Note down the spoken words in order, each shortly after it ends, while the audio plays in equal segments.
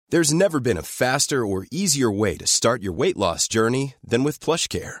There's never been a faster or easier way to start your weight loss journey than with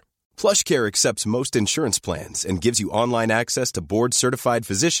PlushCare. PlushCare accepts most insurance plans and gives you online access to board-certified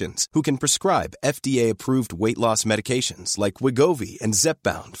physicians who can prescribe FDA-approved weight loss medications like Wegovy and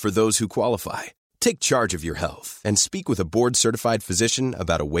Zepbound for those who qualify. Take charge of your health and speak with a board-certified physician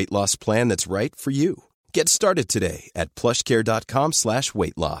about a weight loss plan that's right for you. Get started today at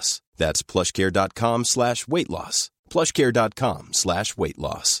plushcare.com/weight loss. That's plushcare.com/weight loss. plushcare.com/weight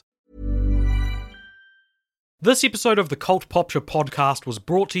loss. This episode of the Cult Popture podcast was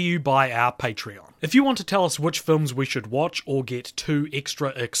brought to you by our Patreon. If you want to tell us which films we should watch or get 2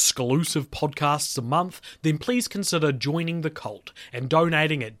 extra exclusive podcasts a month, then please consider joining the cult and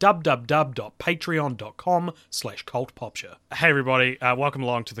donating at www.patreon.com/cultpopture. Hey everybody, welcome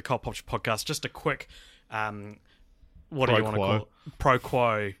along to the Cult Popture podcast. Just a quick, what do you want to call it? Pro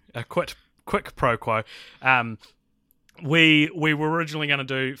quo. A quick pro quo. We were originally going to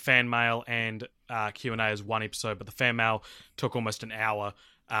do fan mail and Q&A as one episode, but the fan mail took almost an hour.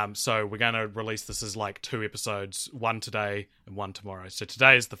 So we're going to release this as like 2 episodes, one today and one tomorrow. So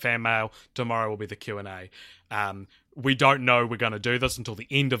today is the fan mail, tomorrow will be the Q&A. We don't know we're going to do this until the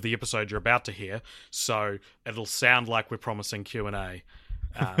end of the episode you're about to hear, so it'll sound like we're promising Q&A.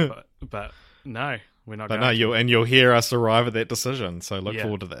 But no, we're not going to. You'll hear us arrive at that decision, so look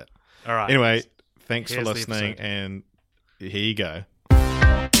forward to that. All right. Anyway, thanks for listening, and here you go.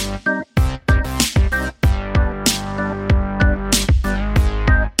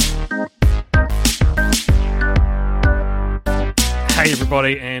 Hey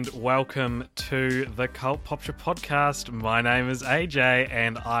everybody, and welcome to the Cult Popture podcast. My name is AJ,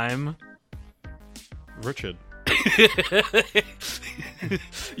 and I'm Richard.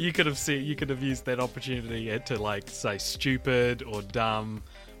 You could have used that opportunity to like say stupid or dumb,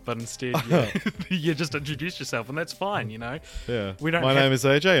 but instead you just introduced yourself, and that's fine, you know. Yeah. My name is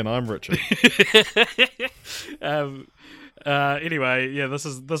AJ, and I'm Richard. Anyway, yeah, this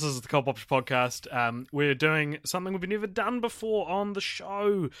is the Cult Popture podcast. We're doing something we've never done before on the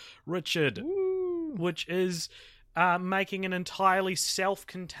show, Richard. Woo. Which is making an entirely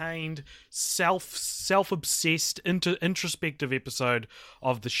self-contained, self-obsessed, introspective episode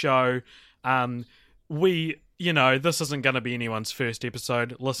of the show. This isn't going to be anyone's first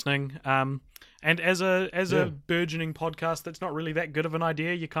episode listening. And as a burgeoning podcast, that's not really that good of an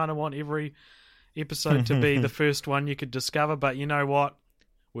idea. You kind of want every episode to be the first one you could discover, but you know what?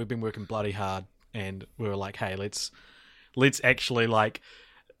 We've been working bloody hard, and we were like, hey, let's actually like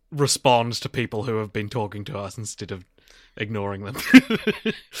respond to people who have been talking to us instead of ignoring them.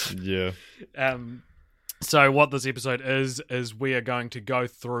 Yeah. So what this episode is we are going to go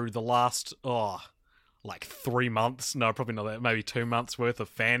through the last 3 months, no, probably not that, maybe 2 months worth of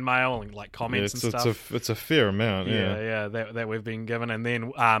fan mail and like comments and stuff. It's a fair amount, yeah, that we've been given. And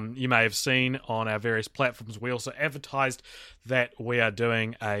then you may have seen on our various platforms, we also advertised that we are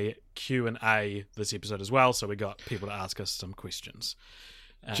doing a Q&A this episode as well, so we got people to ask us some questions.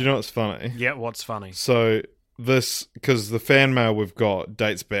 Do you know what's funny? Yeah, what's funny? So because the fan mail we've got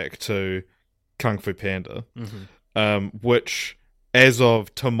dates back to Kung Fu Panda, which as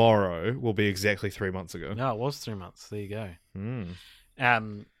of tomorrow will be exactly 3 months ago. No, it was 3 months. There you go.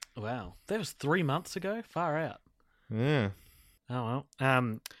 Wow, that was 3 months ago? Far out. Yeah. Oh,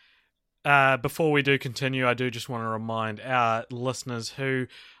 well. Before we do continue, I do just want to remind our listeners who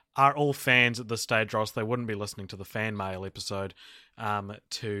are all fans at this stage, or else they wouldn't be listening to the fan mail episode,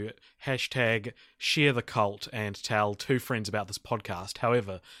 to hashtag share the cult and tell 2 friends about this podcast.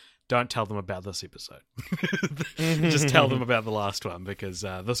 However, don't tell them about this episode. Just tell them about the last one, because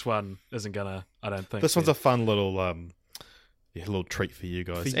this one isn't gonna, I don't think. This one's a fun little little treat for you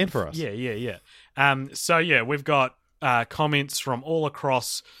guys and for us. Yeah. So yeah, we've got comments from all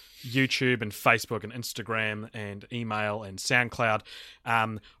across YouTube and Facebook and Instagram and email and SoundCloud.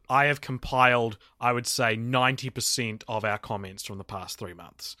 I have compiled, I would say, 90% of our comments from the past 3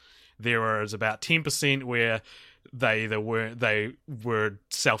 months. There was about 10% where they were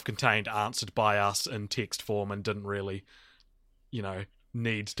self-contained, answered by us in text form, and didn't really,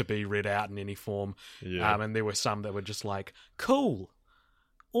 need to be read out in any form. Yeah. And there were some that were just like, cool,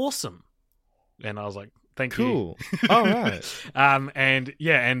 awesome, and I was like, thank you. Cool. All right. And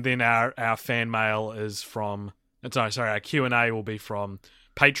then our fan mail is from. Our Q&A will be from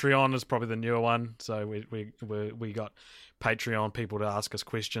Patreon. Is probably the newer one. So we got Patreon people to ask us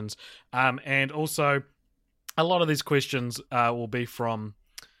questions. And also, a lot of these questions will be from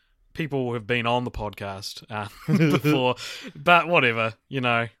people who have been on the podcast before, but whatever,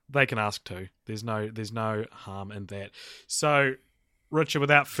 they can ask too. There's no harm in that. So, Richard,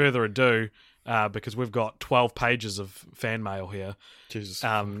 without further ado, because we've got 12 pages of fan mail here. Jesus.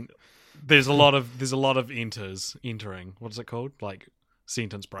 There's a lot of entering. What is it called? Like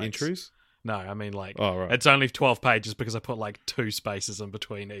sentence breaks. Entries? No, I mean like right. It's only 12 pages because I put like 2 spaces in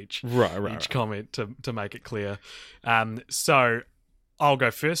between each comment to make it clear. So I'll go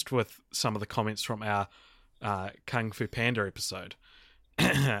first with some of the comments from our Kung Fu Panda episode.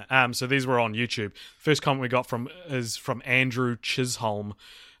 So these were on YouTube. First comment we got is from Andrew Chisholm.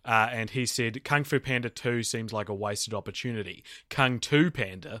 And he said, Kung Fu Panda 2 seems like a wasted opportunity. Kung 2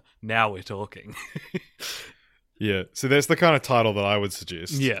 Panda, now we're talking. Yeah, so that's the kind of title that I would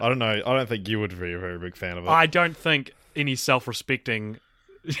suggest. Yeah. I don't know. I don't think you would be a very big fan of it. I don't think any self-respecting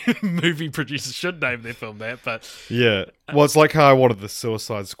movie producer should name their film that, but... Yeah. Well, it's like how I wanted the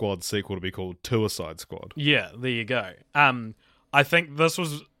Suicide Squad sequel to be called Tuicide Squad. Yeah, there you go. I think this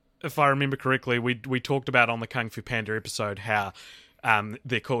was, if I remember correctly, we talked about on the Kung Fu Panda episode how...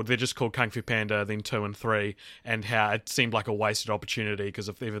 they're just called Kung Fu Panda, then 2 and 3, and how it seemed like a wasted opportunity because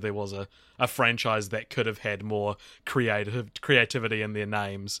if ever there was a franchise that could have had more creativity in their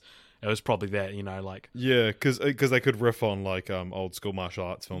names, it was probably that, like... Yeah, because they could riff on, like, old school martial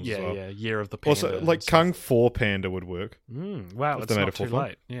arts films as well. Yeah, Year of the Panda. Also, like, Kung Fu Panda would work. Wow, it's not too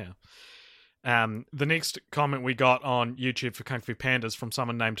late. Yeah. The next comment we got on YouTube for Kung Fu Panda is from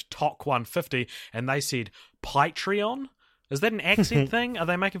someone named Tok150, and they said, Patreon? Is that an accent thing? Are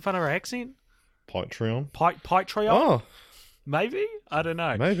they making fun of our accent? Patreon? Patreon? Oh. Maybe? I don't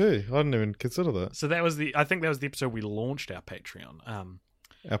know. Maybe. I didn't even consider that. So I think that was the episode we launched our Patreon.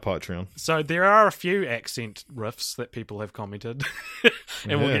 Our Patreon. So there are a few accent riffs that people have commented.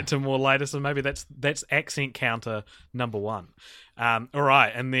 And we'll get to more later. So maybe that's accent counter number 1. All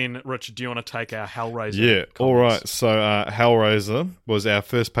right. And then, Richard, do you want to take our Hellraiser comments? All right. So Hellraiser was our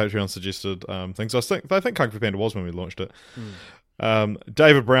first Patreon suggested thing. So I think Kung Fu Panda was when we launched it.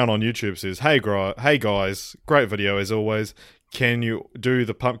 David Brown on YouTube says, Hey guys, great video as always. Can you do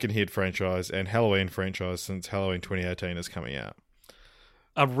the Pumpkinhead franchise and Halloween franchise since Halloween 2018 is coming out?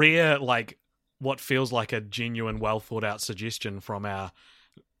 A rare, like, what feels like a genuine, well thought out suggestion from our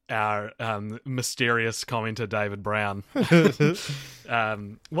mysterious commenter David Brown.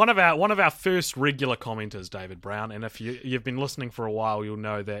 One of our first regular commenters, David Brown, and if you've been listening for a while, you'll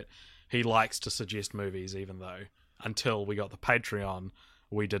know that he likes to suggest movies, even though until we got the Patreon,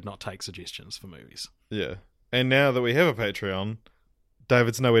 we did not take suggestions for movies. Yeah, and now that we have a Patreon,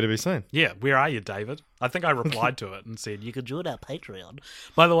 David's nowhere to be seen. Yeah, where are you, David? I think I replied to it and said, you could join our Patreon.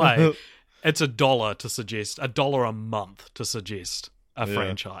 By the way, it's $1 to suggest, $1 a month to suggest a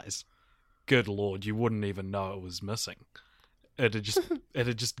franchise. Good Lord, you wouldn't even know it was missing. It'd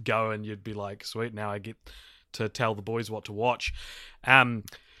just go and you'd be like, sweet, now I get to tell the boys what to watch. So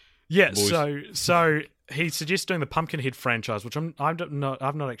he suggests doing the Pumpkinhead franchise, which I've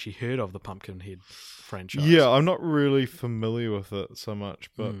not actually heard of the Pumpkinhead franchise. Yeah, I'm not really familiar with it so much,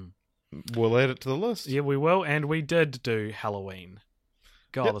 but we'll add it to the list. Yeah, we will, and we did do Halloween.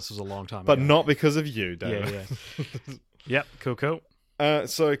 God, This was a long time but ago. But not because of you, David. Yeah. Yep, cool.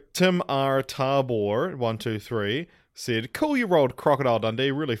 So Tim R. Tarbor 123 said, "Cool, you rolled Crocodile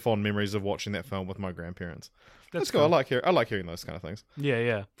Dundee. Really fond memories of watching that film with my grandparents." That's cool. I like hearing those kind of things.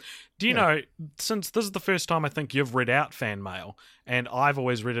 Yeah. Do you know, since this is the first time I think you've read out fan mail, and I've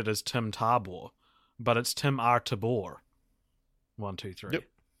always read it as Tim Tarbor, but it's Tim R. Tabor. 123. Yep.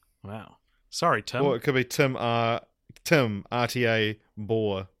 Wow. Sorry, Tim. Or it could be Tim RTA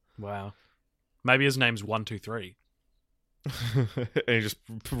Boar. Wow. Maybe his name's 123. And just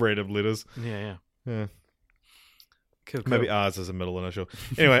random letters. Yeah. Cool. Maybe ours is a middle initial.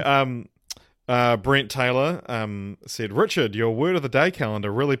 Anyway, Brent Taylor said, Richard, your word of the day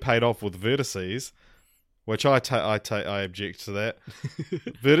calendar really paid off with vertices, which I object to that.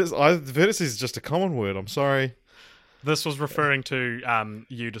 Vertices is just a common word. I'm sorry. This was referring to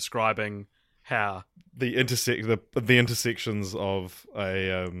you describing how the intersections of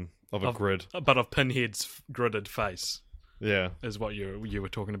a grid, but of Pinhead's gridded face. Yeah, is what you were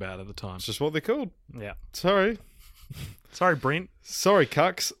talking about at the time. It's just what they're called. Yeah. Sorry, Brent. Sorry,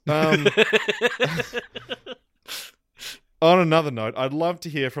 cucks. On another note, I'd love to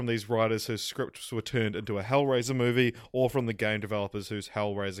hear from these writers whose scripts were turned into a Hellraiser movie, or from the game developers whose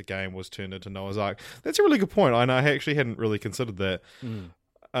Hellraiser game was turned into Noah's Ark. That's a really good point. I actually hadn't really considered that.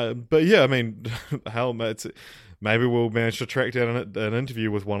 But yeah, I mean, hell, maybe we'll manage to track down an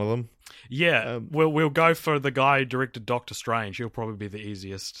interview with one of them. Yeah, we'll go for the guy who directed Doctor Strange. He'll probably be the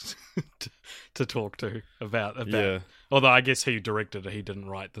easiest to talk to about. Yeah. Although I guess he directed it, he didn't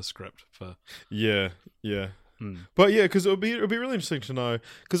write the script for. Yeah. But yeah, because it would be really interesting to know,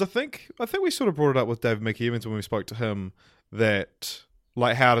 because I think we sort of brought it up with David McEvans when we spoke to him, that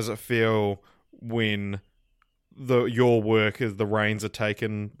like how does it feel when your work is the reins are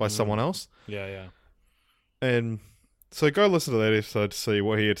taken by someone else. Yeah. And so go listen to that episode to see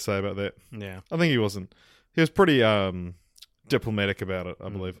what he had to say about that. Yeah. I think he wasn't. He was pretty diplomatic about it, I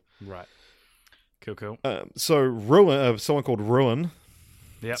believe. Right. Cool. So Ruin, someone called Ruin.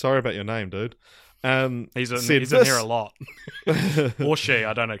 Yep. Sorry about your name, dude. He's in here a lot. Or she,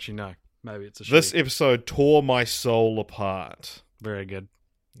 I don't actually know. Maybe it's a she. This episode tore my soul apart. Very good.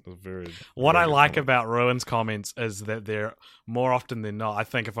 What I like about Ruin's comments is that they're more often than not, I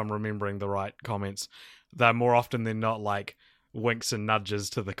think if I'm remembering the right comments, they're more often than not like winks and nudges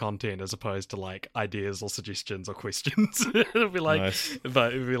to the content as opposed to like ideas or suggestions or questions. It'd be like, nice.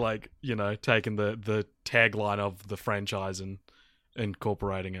 But it'd be like, taking the tagline of the franchise and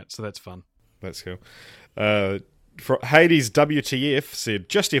incorporating it. So that's fun. That's cool. Hades WTF said,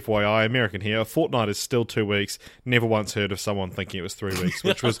 just FYI, American here, a fortnight is still 2 weeks. Never once heard of someone thinking it was 3 weeks,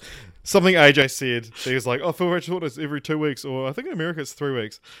 which was something AJ said. He was like, oh, Phil Rich thought it's every 2 weeks, or I think in America it's 3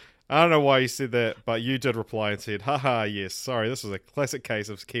 weeks. I don't know why you said that, but you did reply and said, haha, yes, sorry, this was a classic case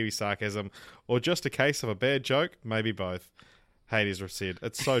of Kiwi sarcasm, or just a case of a bad joke, maybe both. Hades said,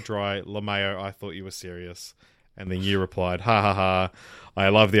 it's so dry, LeMayo, I thought you were serious. And then you replied, ha ha ha, I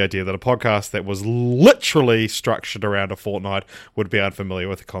love the idea that a podcast that was literally structured around a fortnight would be unfamiliar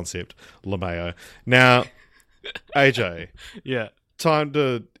with the concept, LeMayo. Now, AJ. Yeah. Time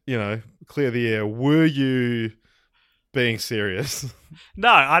to, clear the air. Were you being serious? No,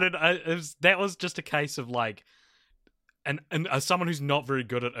 I didn't. That was just a case of like, and someone who's not very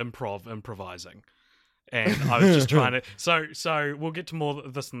good at improvising. And I was just trying to. So we'll get to more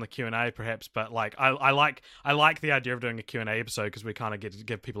of this in the Q&A perhaps, but like I like the idea of doing a Q&A episode because we kind of get to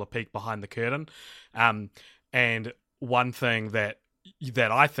give people a peek behind the curtain. And one thing that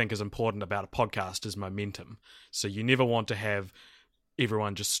I think is important about a podcast is momentum. So you never want to have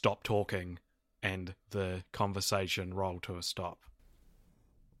everyone just stop talking and the conversation roll to a stop.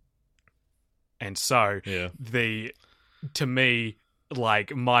 And so to me,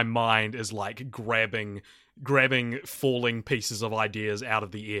 like my mind is like grabbing falling pieces of ideas out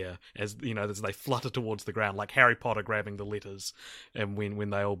of the air as as they flutter towards the ground, like Harry Potter grabbing the letters and when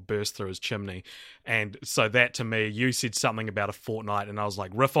they all burst through his chimney. And so that to me, you said something about a fortnight and I was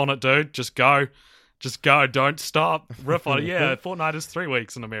like, riff on it, dude, just go, don't stop, riff on it. Yeah, a fortnight is 3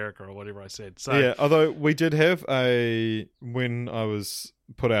 weeks in America or whatever I said. So yeah, although we did have when I was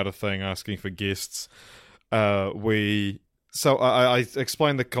put out a thing asking for guests, So I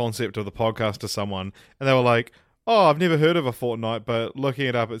explained the concept of the podcast to someone, and they were like, oh, I've never heard of a fortnight, but looking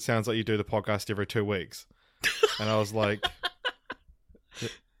it up, it sounds like you do the podcast every 2 weeks. And I was like,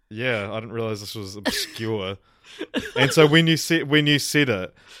 yeah, I didn't realize this was obscure. And so when you said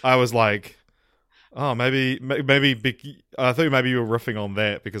it, I was like, oh, maybe I thought maybe you were riffing on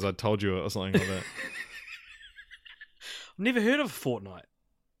that because I told you it or something like that. I've never heard of a fortnight.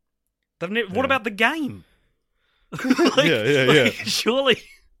 What about the game? Yeah. Surely.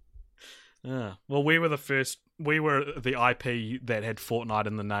 Well, we were the IP that had Fortnite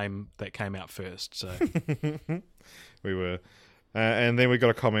in the name that came out first. So we were, and then we got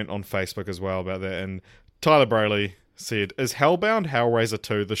a comment on Facebook as well about that. And Tyler Brayley said, "Is Hellbound: Hellraiser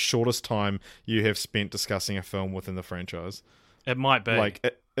 2 the shortest time you have spent discussing a film within the franchise?" It might be.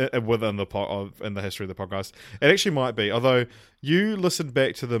 Within in the history of the podcast, it actually might be. Although you listened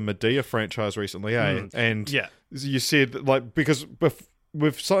back to the Medea franchise recently, and yeah, you said because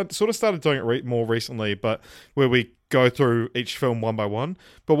we've sort of started doing it more recently, but where we go through each film one by one.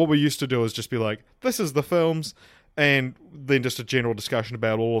 But what we used to do is just be like, "This is the films," and then just a general discussion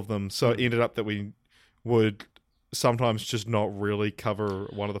about all of them. So it ended up that we would sometimes just not really cover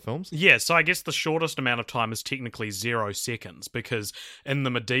one of the films. Yeah, so I guess the shortest amount of time is technically 0 seconds, because in the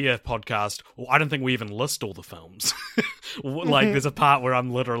Medea podcast, I don't think we even list all the films. Like, there's a part where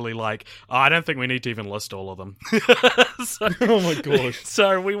I'm literally like, I don't think we need to even list all of them. Oh my gosh.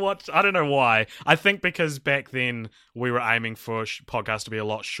 So we watched, I don't know why. I think because back then we were aiming for podcasts to be a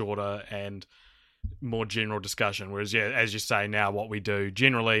lot shorter and more general discussion, whereas yeah, as you say now, what we do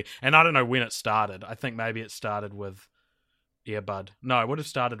generally, and I don't know when it started. I think maybe it started with Earbud. No, it would have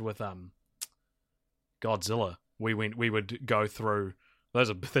started with Godzilla. We would go through that's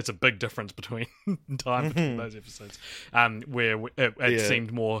a big difference between time between those episodes. Where it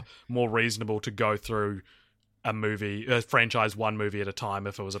seemed more reasonable to go through a franchise, one movie at a time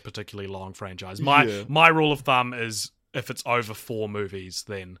if it was a particularly long franchise. My rule of thumb is if it's over 4 movies,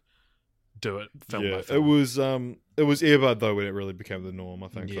 then do it film by film. It was Earbud though when it really became the norm, I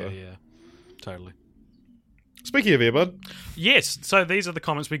think. Yeah, totally. Speaking of Earbud, yes. So these are the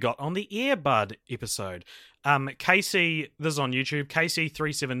comments we got on the Earbud episode. Casey, this is on YouTube.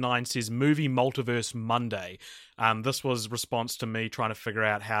 Casey379 says Movie Multiverse Monday. This was response to me trying to figure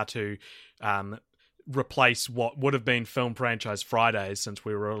out how to replace what would have been Film Franchise Fridays, since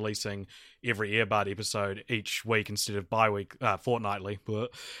we were releasing every Earbud episode each week instead of fortnightly.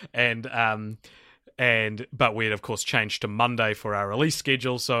 But we had of course changed to Monday for our release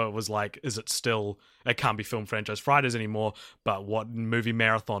schedule, so it was like, it can't be Film Franchise Fridays anymore, but what Movie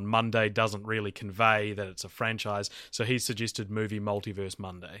Marathon Monday doesn't really convey that it's a franchise, so he suggested Movie Multiverse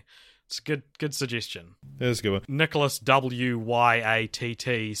Monday. It's a good suggestion. That's a good one. Nicholas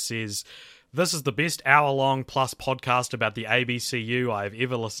WYATT says, this is the best hour-long plus podcast about the ABCU I have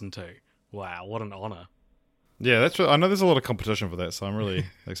ever listened to. Wow, what an honour. Yeah, I know there's a lot of competition for that, so I'm really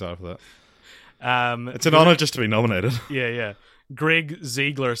excited for that. It's an honour just to be nominated. Yeah. Greg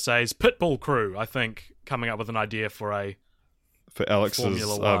Ziegler says, Pitbull Crew, I think, coming up with an idea for Alex's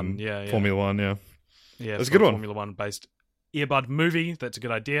Formula One. Formula One, yeah. Yeah, that's a good one. Formula One based Earbud movie. That's a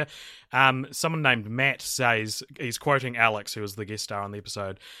good idea. Someone named Matt says, he's quoting Alex, who was the guest star on the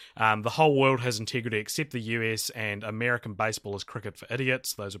episode, the whole world has integrity except the US, and American baseball is cricket for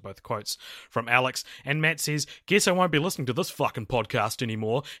idiots. Those are both quotes from Alex. And Matt says, guess I won't be listening to this fucking podcast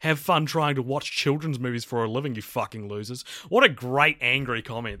anymore. Have fun trying to watch children's movies for a living, you fucking losers. What a great angry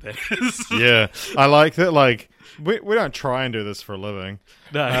comment that is. Yeah, I like that. Like, we don't try and do this for a living.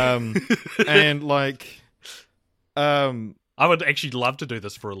 No. And like, I would actually love to do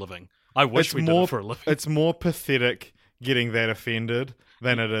this for a living. I wish we did it for a living. It's more pathetic getting that offended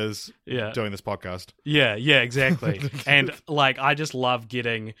than it is doing this podcast. Yeah, exactly. And like, I just love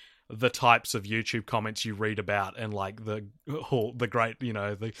getting the types of YouTube comments you read about, and like the great,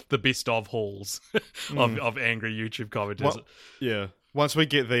 the best of hauls of angry YouTube commenters. Yeah. Once we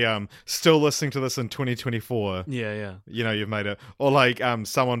get the still listening to this in 2024. Yeah. You've made it. Or like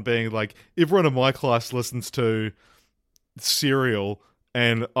someone being like, everyone in my class listens to Serial,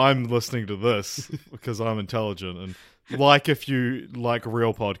 and I'm listening to this because I'm intelligent, and like if you like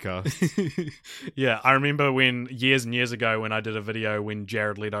real podcasts. Yeah, I remember when years and years ago when I did a video when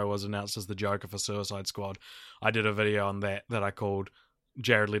Jared Leto was announced as the Joker for Suicide Squad, I did a video on that I called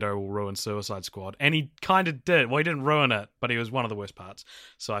Jared Leto Will Ruin Suicide Squad, and he kind of did. Well, he didn't ruin it, but he was one of the worst parts,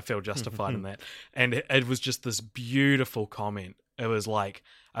 so I feel justified in that. And it was just this beautiful comment. It was like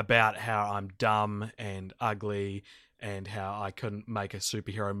about how I'm dumb and ugly, and how I couldn't make a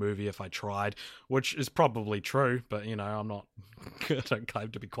superhero movie if I tried, which is probably true, but, I don't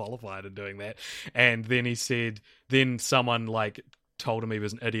claim to be qualified in doing that. And then he said, then someone, told him he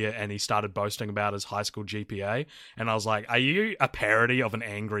was an idiot, and he started boasting about his high school GPA, and I was like, are you a parody of an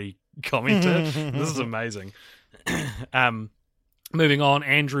angry commenter? This is amazing. Moving on,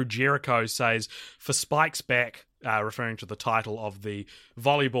 Andrew Jericho says, for Spike's Back, referring to the title of the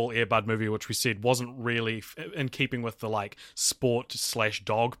volleyball Earbud movie, which we said wasn't really in keeping with the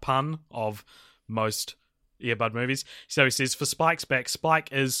sport/dog pun of most Earbud movies. So he says, for Spike's Back, Spike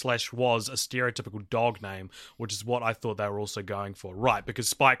is/was a stereotypical dog name, which is what I thought they were also going for. Right, because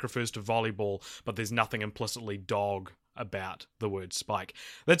Spike refers to volleyball, but there's nothing implicitly dog about the word Spike.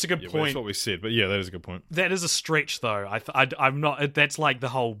 That's a good point. That's what we said, but yeah, that is a good point. That is a stretch, though. I'm not. That's like the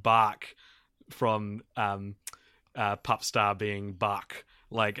whole Bark from Pup Star being Buck.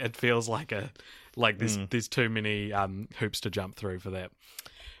 Like, it feels like there's too many hoops to jump through for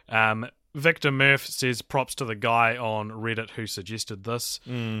that. Victor Murph says, props to the guy on Reddit who suggested this.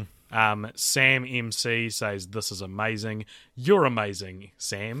 Sam MC says, this is amazing. You're amazing,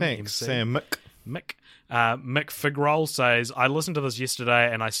 Sam. Thanks, MC. Sam Mick. Mick Figroll says, I listened to this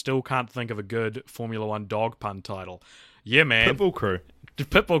yesterday and I still can't think of a good Formula One dog pun title. Yeah, man. Pitbull Crew.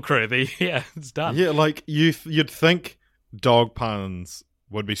 Pitbull Crew. It's done. Yeah, like you'd think dog puns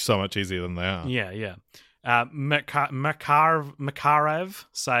would be so much easier than they are. Yeah. Makarev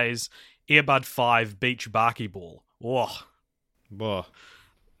says, Earbud 5 Beach Barky Ball. Oh. Whoa.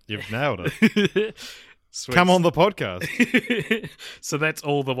 You've nailed it. Come on the podcast. So that's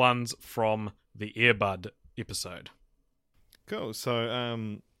all the ones from the Earbud episode. Cool.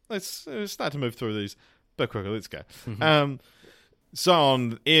 So let's start to move through these a bit quicker. Let's go. So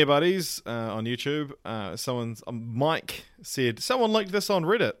on Earbuddies on YouTube, Mike said, someone linked this on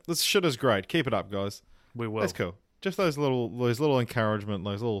Reddit. This shit is great. Keep it up, guys. We will. That's cool. Just those little encouragement,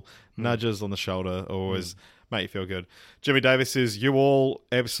 those little nudges on the shoulder always make you feel good. Jimmy Davis says, you all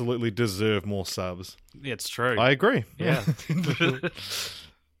absolutely deserve more subs. It's true. I agree. Yeah.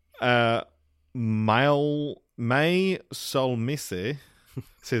 May Solmese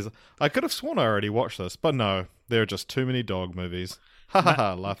says, I could have sworn I already watched this, but no, there are just too many dog movies. Ha ha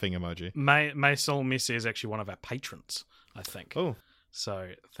ha, laughing emoji. May Solmese is actually one of our patrons, I think. Oh. So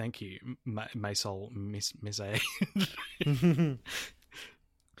thank you, Maisol Mise.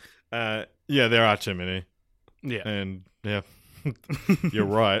 Yeah, there are too many. Yeah. And yeah, you're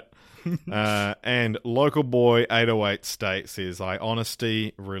right. And local boy 808 State says, I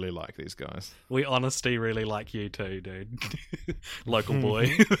honestly really like these guys. We honestly really like you too, dude. Local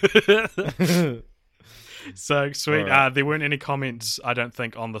boy. So sweet. Right. There weren't any comments, I don't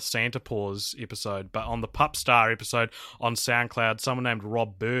think, on the Santa Paws episode, but on the Pup Star episode on SoundCloud, someone named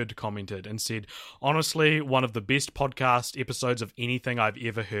Rob Bird commented and said, honestly, one of the best podcast episodes of anything I've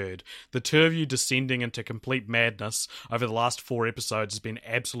ever heard. The two of you descending into complete madness over the last 4 episodes has been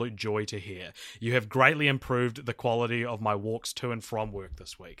absolute joy to hear. You have greatly improved the quality of my walks to and from work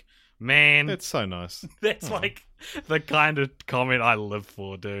this week. Man, It's so nice. that's like the kind of comment I live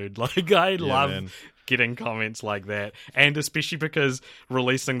for, dude. Like, I love man. getting comments like that. And especially because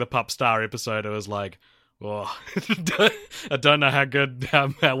releasing the Pup Star episode, it was like, oh, I don't know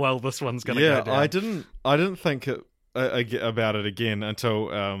how well this one's going to go down. I didn't think about it again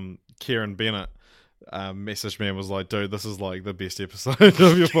until Kieran Bennett messaged me and was like, dude, this is like the best episode of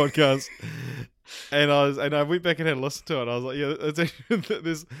your podcast. And I went back and had a listen to it. I was like, yeah, it's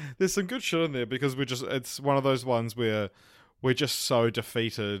actually, there's some good shit in there, because it's one of those ones where we're just so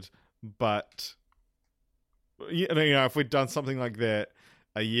defeated, but you know, if we'd done something like that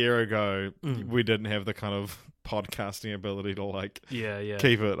a year ago, we didn't have the kind of podcasting ability to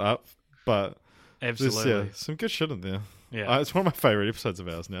keep it up. But absolutely, there's some good shit in there. Yeah, it's one of my favorite episodes of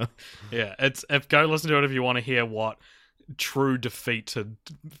ours now. Yeah, go listen to it if you want to hear what true defeat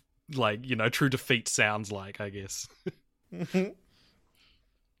sounds like, I guess.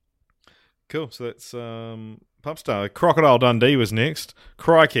 Cool. So that's Pupstar. Crocodile Dundee was next.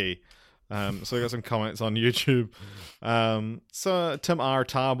 Crikey. So we got some comments on YouTube. So Tim R.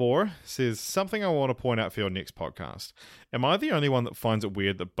 Tarbor says, something I want to point out for your next podcast. Am I the only one that finds it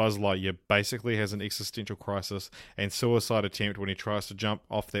weird that Buzz Lightyear basically has an existential crisis and suicide attempt when he tries to jump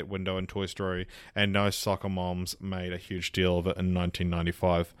off that window in Toy Story, and no soccer moms made a huge deal of it in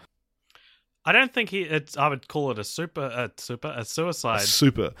 1995? I don't think I would call it a suicide. A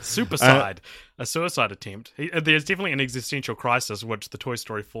suicide attempt. There's definitely an existential crisis, which the Toy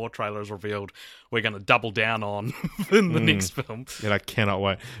Story 4 trailer has revealed we're going to double down on in the next film. Yeah, I cannot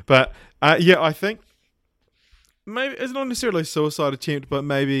wait. But I think maybe it's not necessarily a suicide attempt, but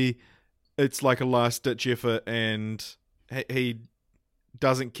maybe it's like a last-ditch effort, and he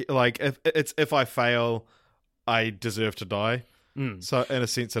doesn't like, if I fail, I deserve to die. So in a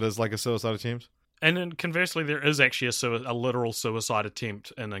sense, it is like a suicide attempt. And then conversely, there is actually a literal suicide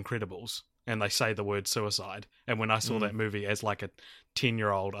attempt in Incredibles, and they say the word suicide. And when I saw that movie as like a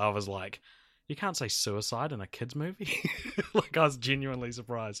 10-year-old, I was like, you can't say suicide in a kid's movie? Like, I was genuinely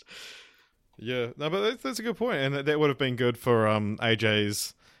surprised. Yeah, no, but that's a good point, and that would have been good for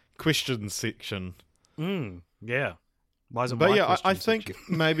AJ's questions section. Yeah. Why is it? But yeah, I think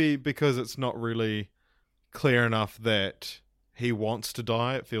maybe because it's not really clear enough that he wants to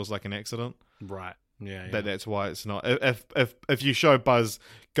die, it feels like an accident. Right. Yeah. That's why it's not. If you show Buzz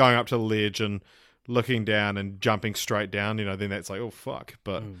going up to the ledge and looking down and jumping straight down, then that's like, oh fuck.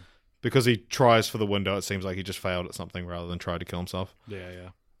 But because he tries for the window, it seems like he just failed at something rather than tried to kill himself. Yeah.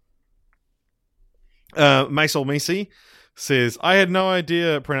 Maisel Misi says, I had no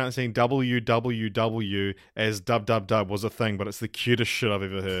idea pronouncing WWW as dub dub dub was a thing, but it's the cutest shit I've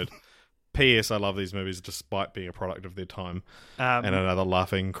ever heard. P.S. I love these movies despite being a product of their time. And another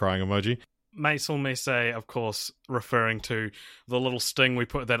laughing, crying emoji. Maisel Misse, of course, referring to the little sting we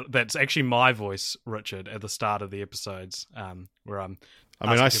put, that's actually my voice, Richard, at the start of the episodes, where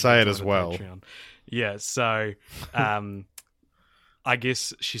I say it as well. Patreon. Yeah, so I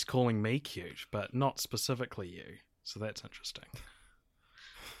guess she's calling me cute, but not specifically you. So that's interesting.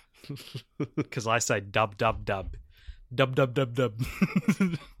 Because I say dub dub dub. Dub dub dub dub.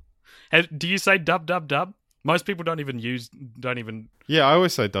 Do you say dub dub dub? Most people don't even. Yeah, I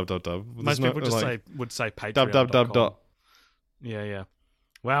always say dub dub dub. Most people just would say Patreon. Dub dub dub dot. Yeah.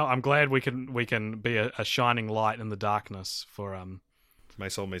 Well, I'm glad we can be a shining light in the darkness for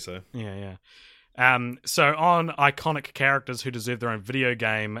Maisel Miso. Yeah. So on iconic characters who deserve their own video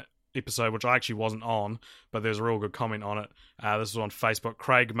game episode, which I actually wasn't on, but there's a real good comment on it. This is on Facebook.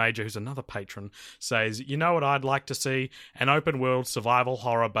 Craig Major, who's another patron, says, you know what I'd like to see? An open world survival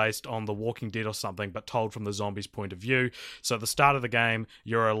horror based on The Walking Dead or something, but told from the zombies' point of view. So at the start of the game,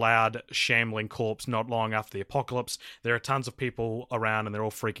 you're a loud, shambling corpse not long after the apocalypse. There are tons of people around and they're all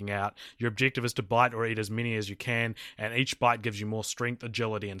freaking out. Your objective is to bite or eat as many as you can, and each bite gives you more strength,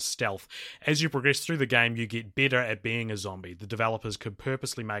 agility, and stealth. As you progress through the game, you get better at being a zombie. The developers could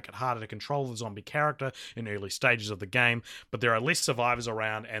purposely make it harder to control the zombie character in early stages of the game, but there are less survivors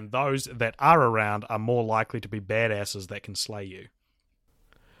around, and those that are around are more likely to be badasses that can slay you.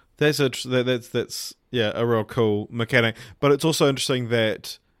 That's a real cool mechanic, but it's also interesting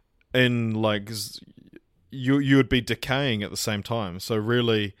that in you would be decaying at the same time, so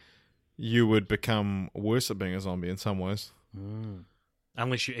really you would become worse at being a zombie in some ways.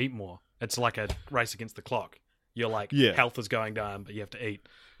 Unless you eat more. It's like a race against the clock. You're health is going down, but you have to eat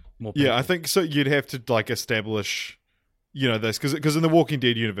more people. Yeah, I think so. You'd have to establish, this because in the Walking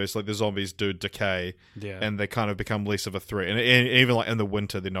Dead universe, the zombies do decay, and they kind of become less of a threat. And even in the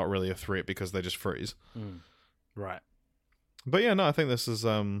winter, they're not really a threat because they just freeze. Right. But yeah, no, I think this is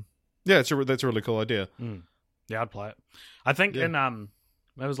that's a really cool idea. Yeah, I'd play it. I think in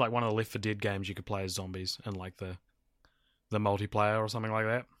it was like one of the Left 4 Dead games you could play as zombies in like the multiplayer or something like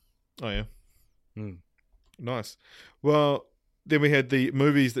that. Oh yeah. Nice. Well, then we had the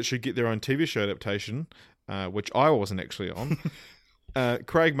movies that should get their own TV show adaptation, which I wasn't actually on.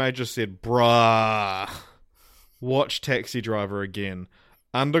 Craig Major said, "Bruh, watch Taxi Driver again.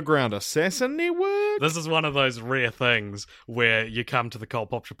 Underground Assassin Network." This is one of those rare things where you come to the Cult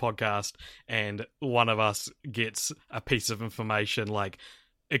Popture podcast and one of us gets a piece of information like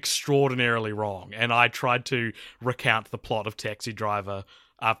extraordinarily wrong. And I tried to recount the plot of Taxi Driver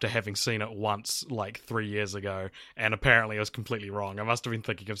after having seen it once like 3 years ago, and apparently I was completely wrong. I must have been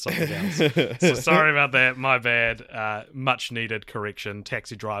thinking of something else. So sorry about that, my bad. Much needed correction.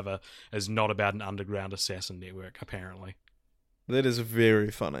 Taxi Driver is not about an underground assassin network, apparently. That is very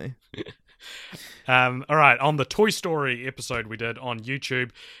funny. All right, on the Toy Story episode we did on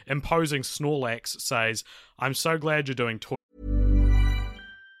YouTube, Imposing Snorlax says, "I'm so glad you're doing Toy..."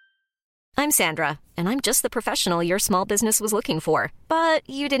 I'm Sandra, and I'm just the professional your small business was looking for. But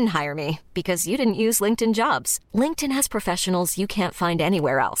you didn't hire me because you didn't use LinkedIn Jobs. LinkedIn has professionals you can't find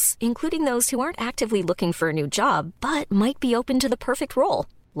anywhere else, including those who aren't actively looking for a new job, but might be open to the perfect role,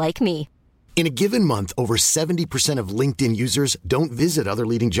 like me. In a given month, over 70% of LinkedIn users don't visit other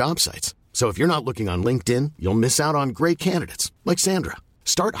leading job sites. So if you're not looking on LinkedIn, you'll miss out on great candidates like Sandra.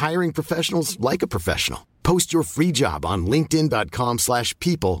 Start hiring professionals like a professional. Post your free job on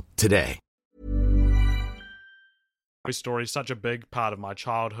linkedin.com/people today. Toy Story is such a big part of my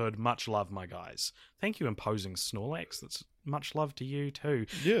childhood. Much love, my guys. Thank you, Imposing Snorlax. That's much love to you too.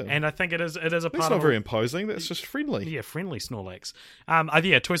 Yeah, and I think it is a part. That's not very imposing. That's just friendly. Yeah, friendly Snorlax.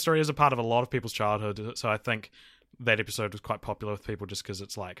 Toy Story is a part of a lot of people's childhood. So I think that episode was quite popular with people just because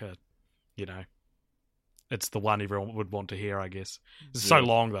it's like it's the one everyone would want to hear. I guess it's so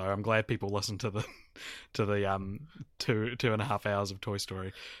long though. I'm glad people listen to the 2.5 hours of Toy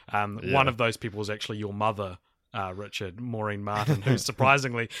Story. One of those people is actually your mother. Richard, Maureen Martin, who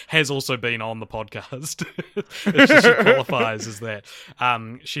surprisingly has also been on the podcast. She qualifies as that.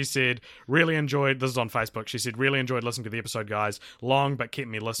 She said, really enjoyed, this is on Facebook, she said, really enjoyed listening to the episode, guys. Long, but kept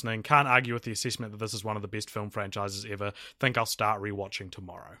me listening. Can't argue with the assessment that this is one of the best film franchises ever. Think I'll start rewatching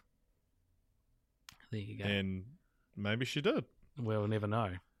tomorrow. There you go. And maybe she did. We'll never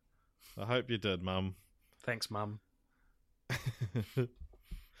know. I hope you did, Mum. Thanks, Mum.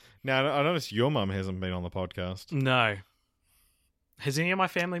 Now, I noticed your mum hasn't been on the podcast. No. Has any of my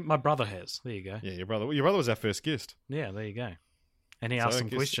family? My brother has. There you go. Yeah, your brother was our first guest. Yeah, there you go. And he asked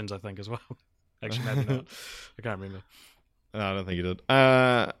some questions, I think, as well. Actually, maybe not. I can't remember. No, I don't think he did.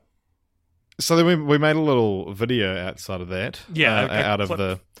 So then we made a little video outside of that. Yeah,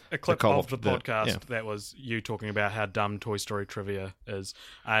 a clip of the podcast that was you talking about how dumb Toy Story trivia is.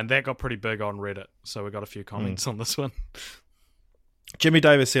 And that got pretty big on Reddit. So we got a few comments on this one. Jimmy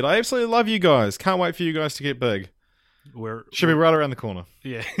Davis said, "I absolutely love you guys. Can't wait for you guys to get big. Should be right around the corner."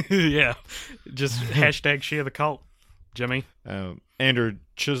 Yeah, yeah. Just hashtag share the cult, Jimmy. Andrew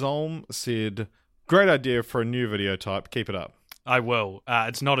Chisholm said, "Great idea for a new video type. Keep it up." I will.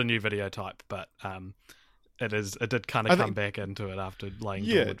 It's not a new video type, but it is. It did kind of come back into it after laying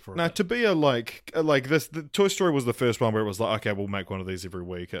dormant for a bit. To be a like this, the Toy Story was the first one where it was like, okay, we'll make one of these every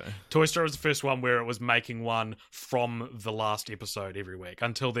week. Toy Story was the first one where it was making one from the last episode every week.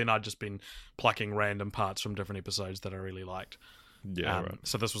 Until then, I'd just been plucking random parts from different episodes that I really liked. Yeah, right.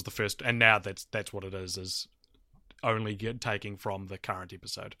 So this was the first, and now that's what it is only taking from the current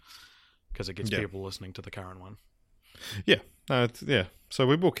episode because it gets people listening to the current one. Yeah. So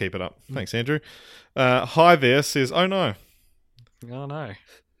we will keep it up. Thanks, Andrew. Hi there says, "Oh no." Oh no.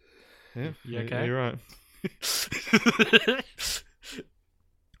 Yeah, you okay? You're right.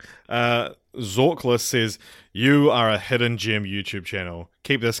 Zorkless says, "You are a hidden gem YouTube channel.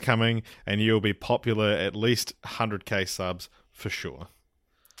 Keep this coming and you'll be popular at least 100k subs for sure."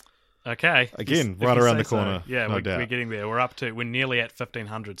 Okay. Again, If right you around say the corner. So. Yeah, no we're doubt. getting there. We're nearly at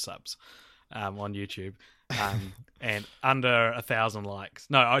 1,500 subs on YouTube. And under 1,000 likes.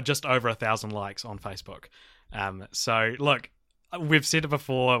 No, just over 1,000 likes on Facebook. So, look, we've said it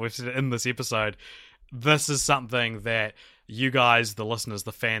before, we've said it in this episode, this is something that you guys, the listeners,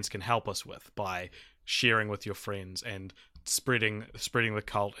 the fans, can help us with by sharing with your friends and spreading the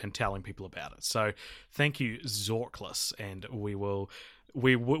cult and telling people about it. So, thank you, Zorkless, and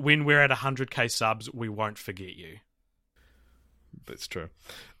when we're at 100k subs, we won't forget you. That's true.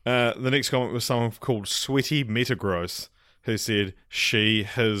 The next comment was someone called Sweaty Metagross, who said, she,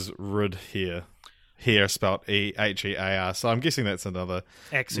 his, rid hair. Hair spelled Hear. So I'm guessing that's another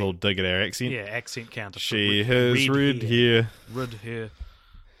little dig at our accent. Yeah, accent counter. She, his, rid hair. Rid hair.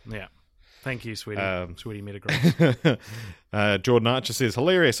 Yeah. Thank you, Sweaty Metagross. Jordan Archer says,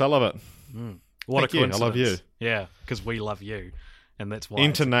 hilarious, I love it. What Thank a coincidence. I love you. Yeah, because we love you. And that's why.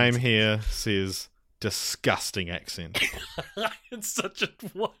 Enter name here says, disgusting accent. It's such a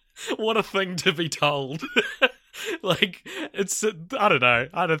what a thing to be told. Like, it's I don't know.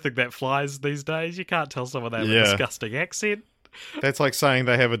 I don't think that flies these days. You can't tell someone they have a disgusting accent. That's like saying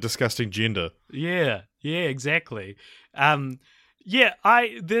they have a disgusting gender. Yeah, exactly.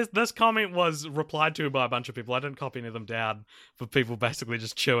 This comment was replied to by a bunch of people. I didn't copy any of them down for people basically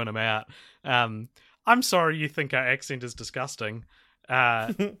just chewing them out. I'm sorry you think our accent is disgusting.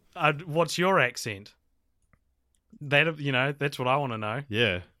 What's your accent? That's what I want to know.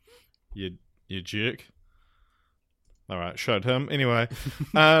 Yeah. You jerk. All right, showed him. Anyway,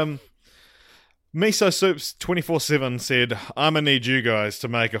 Miso Soups 24/7 said, I'm going to need you guys to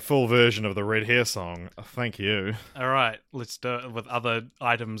make a full version of the Red Hair song. Thank you. All right, let's do it with other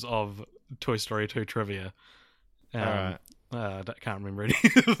items of Toy Story 2 trivia. All right. I can't remember any.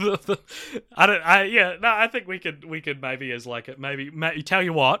 I think we could maybe as like it maybe tell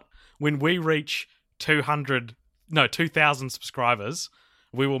you what, when we reach 2,000 subscribers,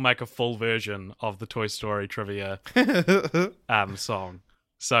 we will make a full version of the Toy Story trivia song.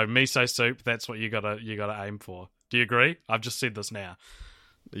 So Miso Soup, that's what you gotta aim for. Do you agree? I've just said this now.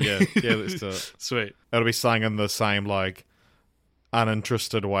 Yeah, let's do it. Sweet. It'll be sung in the same like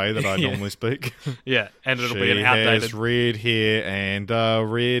uninterested way that I normally speak. Yeah, and it'll she be an outdated has red hair and a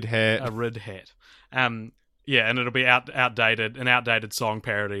red hat. A red hat. Yeah, and it'll be an outdated song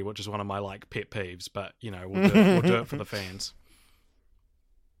parody, which is one of my like pet peeves. But we'll do it for the fans.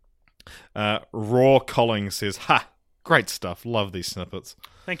 Raw Collings says, "Ha, great stuff. Love these snippets."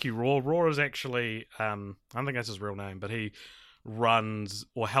 Thank you, Raw. Raw is actually I don't think that's his real name, but he runs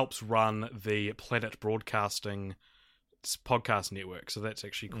or helps run the Planet Broadcasting podcast network. So that's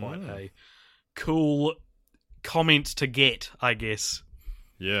actually quite a cool comment to get, I guess.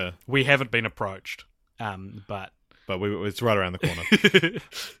 Yeah, we haven't been approached, but it's right around the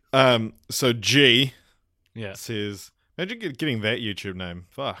corner. So G, says, imagine getting that YouTube name.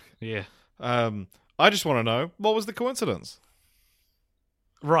 Fuck. Yeah. I just want to know, what was the coincidence?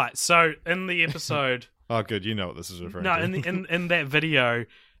 Right. So in the episode. Oh, good. You know what this is referring to. No, in that video,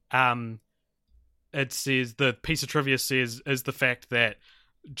 it says the piece of trivia says is the fact that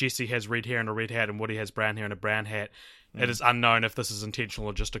Jesse has red hair and a red hat, and Woody has brown hair and a brown hat. It is unknown if this is intentional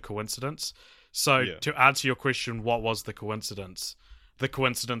or just a coincidence. So to answer your question, what was the coincidence? The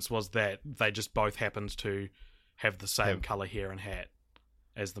coincidence was that they just both happened to have the same color hair and hat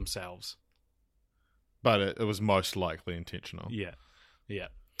as themselves. But it was most likely intentional. Yeah.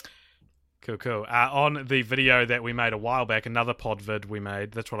 Cool. On the video that we made a while back, another podvid we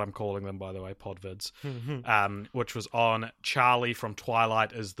made, that's what I'm calling them, by the way, podvids, which was on Charlie from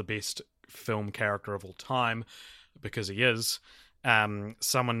Twilight is the best film character of all time, because he is.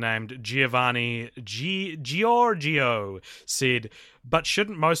 Someone named Giovanni Giorgio said, but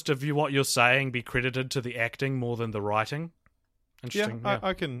shouldn't most of what you're saying be credited to the acting more than the writing? Interesting.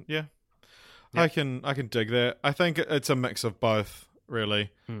 Yeah. I can dig that. I think it's a mix of both, really.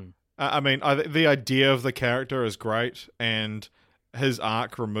 I mean, the idea of the character is great, and his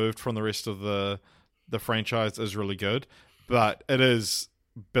arc removed from the rest of the franchise is really good, but it is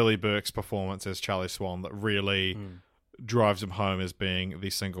Billy Burke's performance as Charlie Swan that really drives him home as being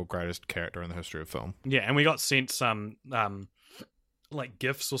the single greatest character in the history of film. Yeah, and we got sent some like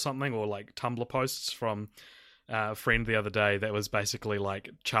GIFs or something, or like Tumblr posts from a friend the other day that was basically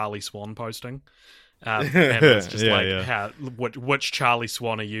like Charlie Swan posting. And it's just which Charlie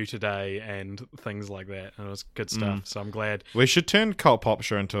Swan are you today, and things like that, and it was good stuff. So I'm glad we should turn Cult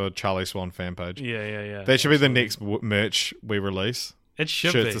Popture into a Charlie Swan fan page. Yeah. That should be the next merch we release. It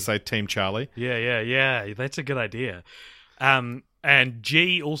should Shirts be to say Team Charlie. Yeah. That's a good idea. And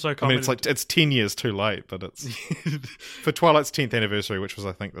G also commented... I mean, it's 10 years too late, but it's for Twilight's 10th anniversary, which was,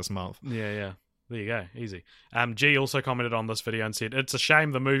 I think, this month. Yeah. There you go. Easy. G also commented on this video and said, "It's a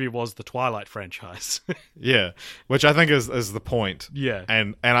shame the movie was the Twilight franchise." Yeah, which I think is the point. Yeah.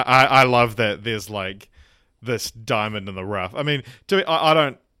 And I love that there's like this diamond in the rough. I mean, I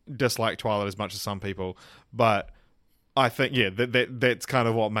don't dislike Twilight as much as some people, but I think, that's kind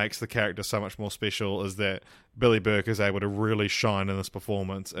of what makes the character so much more special, is that Billy Burke is able to really shine in this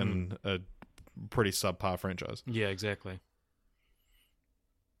performance in a pretty subpar franchise. Yeah, exactly.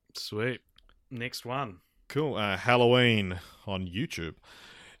 Sweet. Next one. Cool. Halloween on YouTube.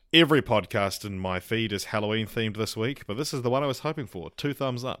 Every podcast in my feed is Halloween themed this week, but this is the one I was hoping for. 2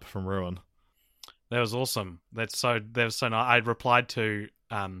 thumbs up from Ruin. That was awesome. That was so nice. I replied to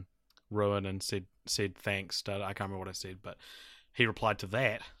Ruin and said thanks. I can't remember what I said, but he replied to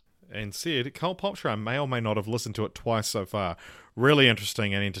that and said, "Cult Popture, I may or may not have listened to it twice so far. Really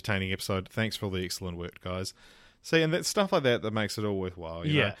interesting and entertaining episode. Thanks for the excellent work, guys." See, and that's stuff like that makes it all worthwhile.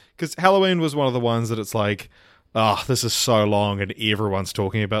 You know? Because Halloween was one of the ones that it's like, this is so long and everyone's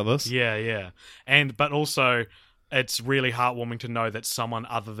talking about this. Yeah. But also, it's really heartwarming to know that someone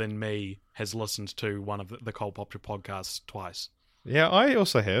other than me has listened to one of the Cult Popture podcasts twice. Yeah, I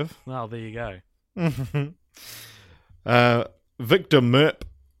also have. Well, there you go. Victor Merp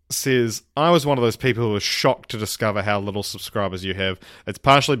says, "I was one of those people who was shocked to discover how little subscribers you have. It's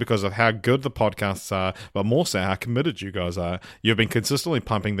partially because of how good the podcasts are, but more so how committed you guys are. You've been consistently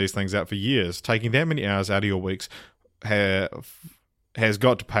pumping these things out for years. Taking that many hours out of your weeks has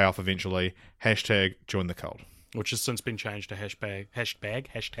got to pay off eventually. Hashtag join the cult." Which has since been changed to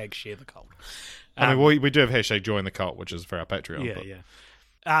hashtag share the cult. I mean, we do have hashtag join the cult, which is for our Patreon.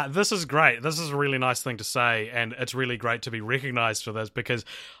 Yeah. This is great. This is a really nice thing to say, and it's really great to be recognized for this, because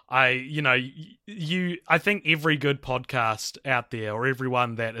I think every good podcast out there, or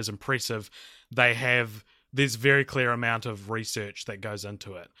everyone that is impressive, there's very clear amount of research that goes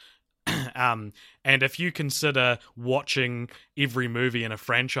into it. And if you consider watching every movie in a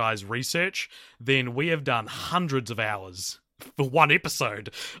franchise research, then we have done hundreds of hours for one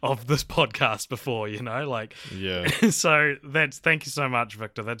episode of this podcast before, Yeah. So thank you so much,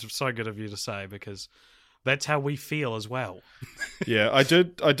 Victor. That's so good of you to say, because that's how we feel as well. Yeah, I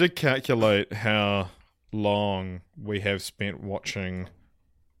did calculate how long we have spent watching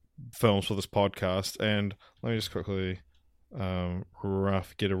films for this podcast, and let me just quickly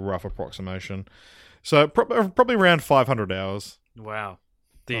get a rough approximation. So probably around 500 hours. Wow.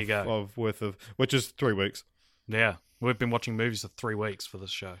 There you go. Which is 3 weeks. Yeah. We've been watching movies for 3 weeks for this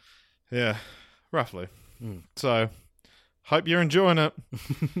show. Yeah, roughly. So, hope you're enjoying it.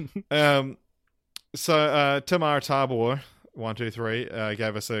 Tim Aratabor, 123,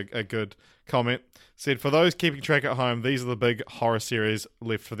 gave us a good comment. Said, "For those keeping track at home, these are the big horror series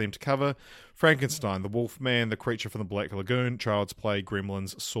left for them to cover: Frankenstein, The Wolfman, The Creature from the Black Lagoon, Child's Play,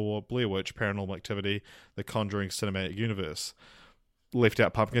 Gremlins, Saw, Blair Witch, Paranormal Activity, The Conjuring Cinematic Universe." Left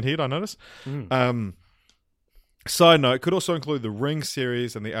out Pumpkinhead, I noticed. Side note, could also include the Ring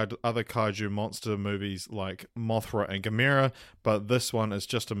series and the other kaiju monster movies like Mothra and Gamera, but this one is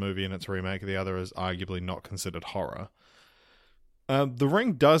just a movie and its remake. The other is arguably not considered horror. The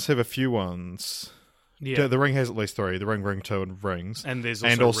Ring does have a few ones. Yeah. The Ring has at least 3. The Ring 2, and Rings. And there's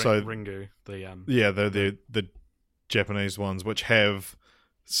also Ringu. The Japanese ones, which have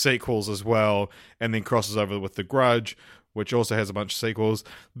sequels as well, and then crosses over with The Grudge, which also has a bunch of sequels.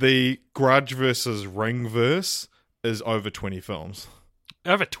 The Grudge versus Ringverse is over 20 films.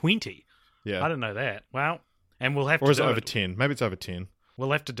 Over 20? Yeah. I didn't know that. Wow. And we'll have to Or is it over 10? Maybe it's over 10.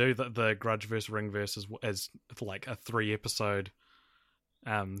 We'll have to do the Grudge versus Ringverse as like a 3-episode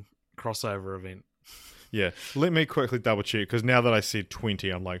crossover event. Yeah. Let me quickly double check, because now that I said 20,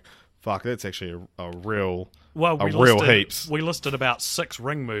 I'm like, fuck, that's actually a real... Well, heaps. We listed about 6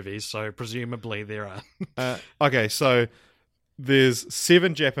 Ring movies, so presumably there are. Okay, so there's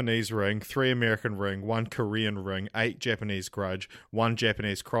 7 Japanese Ring, 3 American Ring, 1 Korean Ring, 8 Japanese Grudge, 1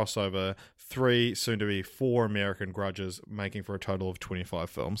 Japanese crossover, 3, soon to be 4 American Grudges, making for a total of 25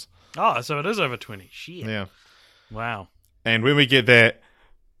 films. Oh, so it is over 20. Shit. Yeah. Wow. And when we get that,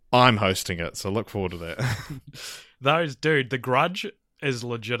 I'm hosting it, so look forward to that. The Grudge is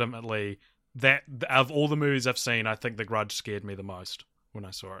legitimately... That of all the movies I've seen, I think The Grudge scared me the most when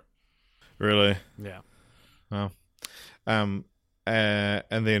I saw it. Really? Yeah. Oh. And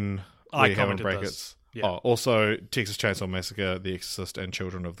then I commented brackets. Yeah. Oh, also Texas Chainsaw Massacre, The Exorcist, and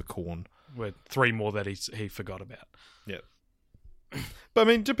Children of the Corn. With 3 more that he forgot about. Yeah. But I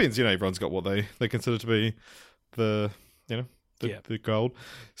mean, it depends. Everyone's got what they consider to be the gold.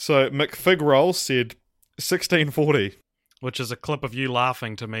 So McFigroll said 1640. which is a clip of you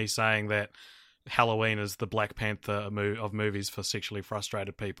laughing to me saying that Halloween is the Black Panther of movies for sexually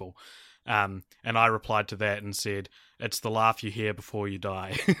frustrated people. And I replied to that and said, it's the laugh you hear before you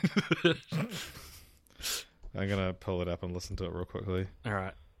die. I'm going to pull it up and listen to it real quickly. All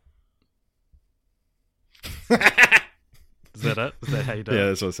right. Is that it? Is that how you do it? Yeah,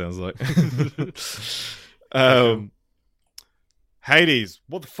 that's what it sounds like. Hades,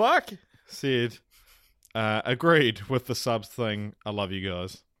 what the fuck? Said, agreed with the subs thing. I love you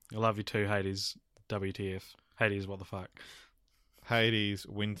guys. I love you too, Hades. WTF. Hades, what the fuck? Hades,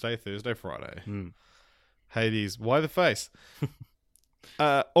 Wednesday, Thursday, Friday. Hades, why the face?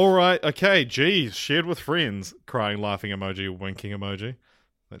 All right, okay, geez, shared with friends, crying, laughing emoji, winking emoji.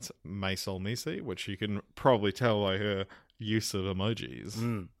 That's Maisel Misi, which you can probably tell by her use of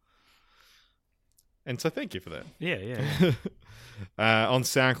emojis. And so thank you for that. Yeah. On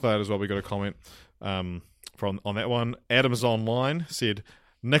SoundCloud as well, we got a comment on that one. Adams Online said,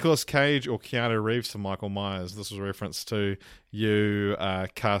 Nicolas Cage or Keanu Reeves for Michael Myers. This was a reference to you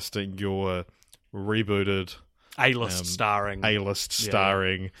casting your rebooted A-list starring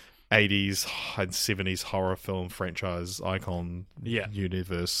 80s and 70s horror film franchise icon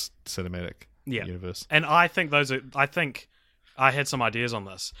universe, cinematic universe. And I think I had some ideas on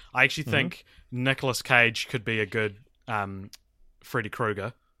this. I actually think Nicolas Cage could be a good Freddy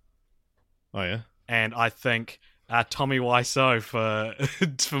Krueger. Oh yeah. And I think Tommy Wiseau for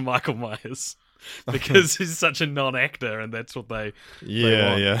Michael Myers, because he's such a non-actor, and that's what they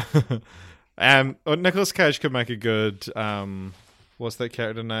want. Nicolas Cage could make a good what's that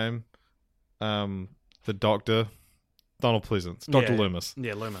character name? The Doctor, Donald Pleasance, Dr. Loomis.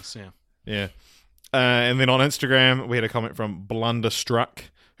 Yeah, Loomis. Yeah. And then on Instagram, we had a comment from Blunderstruck,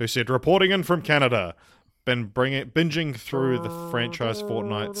 who said, reporting in from Canada. Been binging through the franchise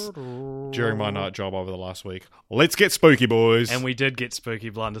fortnights during my night job over the last week. Let's get spooky, boys. And we did get spooky,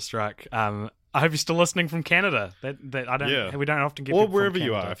 Blunderstruck. I hope you're still listening from Canada. We don't often get or people wherever from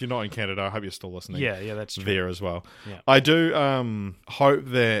you Canada. are. If you're not in Canada, I hope you're still listening. Yeah, that's true. There as well. Yeah. I do hope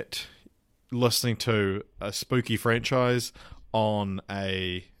that listening to a spooky franchise on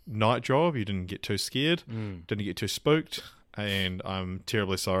a night job, you didn't get too scared, didn't get too spooked, and I'm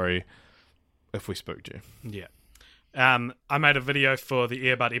terribly sorry if we spooked you. Yeah. I made a video for the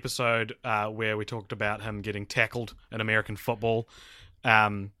Earbud episode where we talked about him getting tackled in American football,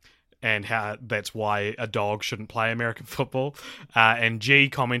 and how that's why a dog shouldn't play American football. And G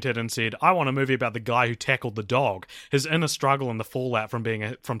commented and said, I want a movie about the guy who tackled the dog, his inner struggle and the fallout from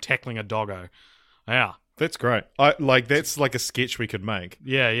tackling a doggo. Yeah. That's great. That's like a sketch we could make.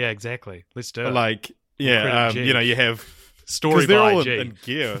 Yeah, exactly. Let's do it. You have story they're by all G. in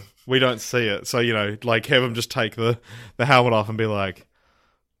gear. We don't see it, so have him just take the helmet off and be like,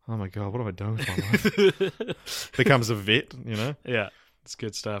 "Oh my god, what am I doing with my life?" Becomes a vet, Yeah, it's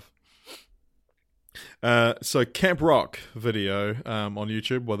good stuff. So Camp Rock video on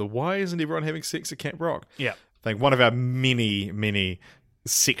YouTube. Why isn't everyone having sex at Camp Rock? Yeah, I think one of our many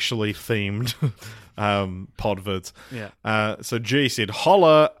sexually themed pod vids. Yeah. So G said,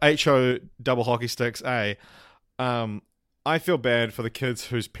 "Holla, HO double hockey sticks, A." I feel bad for the kids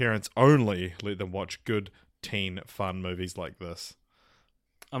whose parents only let them watch good teen fun movies like this.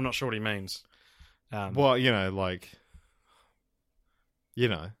 I'm not sure what he means. Who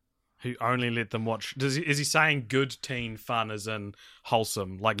only let them watch? Is he saying good teen fun as in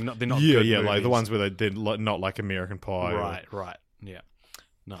wholesome? Like they're not good movies. Like the ones where they did not like American Pie. Right. Yeah,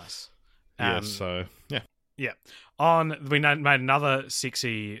 nice. Yeah. We made another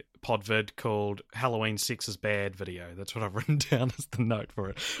sexy pod vid called Halloween Sex is Bad video. That's what I've written down as the note for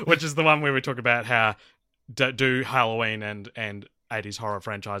it, which is the one where we talk about how do Halloween and 80s horror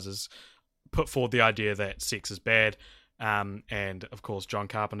franchises put forward the idea that sex is bad. And of course, John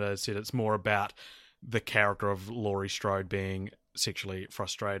Carpenter said it's more about the character of Laurie Strode being sexually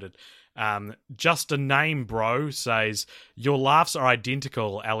frustrated. Just a name, bro, says, your laughs are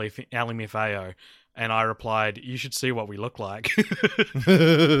identical, LMFAO. And I replied, you should see what we look like.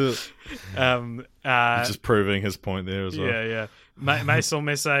 Just proving his point there as well. Yeah. Maisel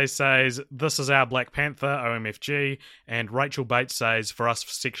Messe says, this is our Black Panther, OMFG. And Rachel Bates says, for us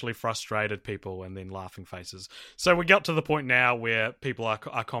sexually frustrated people, and then laughing faces. So we got to the point now where people are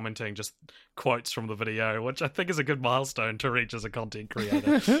commenting just quotes from the video, which I think is a good milestone to reach as a content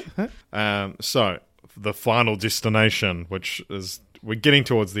creator. So the final destination, which is... We're getting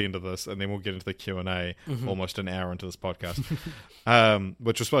towards the end of this, and then we'll get into the Q&A almost an hour into this podcast,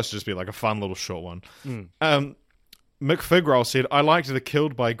 which was supposed to just be like a fun little short one. Mick Figroll said, I liked the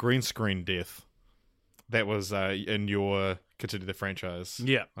killed by green screen death. That was in your Continue the Franchise,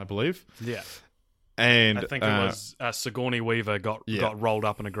 yeah, I believe. Yeah. And I think it was Sigourney Weaver got rolled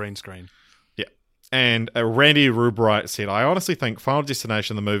up in a green screen. Yeah. And Randy Rubright said, I honestly think Final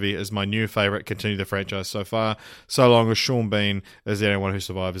Destination, the movie, is my new favourite. Continue the franchise so far, so long as Sean Bean is the only one who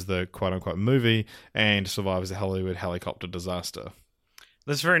survives the quote-unquote movie and survives the Hollywood helicopter disaster.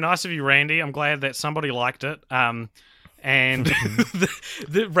 That's very nice of you, Randy. I'm glad that somebody liked it. And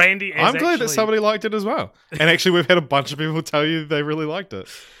Randy is I'm glad that somebody liked it as well. And actually, we've had a bunch of people tell you they really liked it.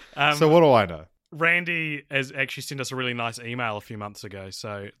 So what do I know? Randy has actually sent us a really nice email a few months ago.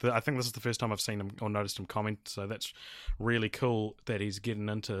 So I think this is the first time I've seen him or noticed him comment. So that's really cool that he's getting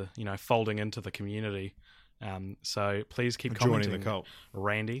into, folding into the community. So please keep commenting, joining the cult,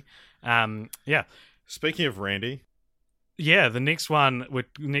 Randy. Yeah. Speaking of Randy. Yeah, the next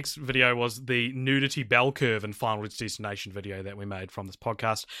video was the nudity bell curve and Final Destination video that we made from this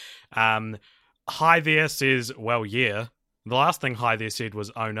podcast. Hi there says, well, yeah. The last thing Hi there said was,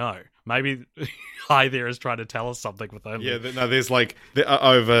 oh no. Maybe Hi there is trying to tell us something with him. Yeah, no, there's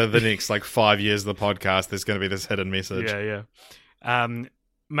over the next 5 years of the podcast, there's going to be this hidden message. Yeah.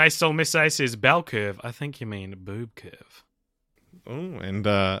 Maisel Messe says, bell curve. I think you mean boob curve. Oh, and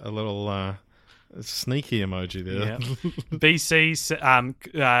a little... sneaky emoji there. Yeah. BC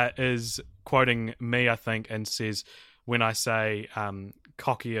is quoting me, I think, and says, when I say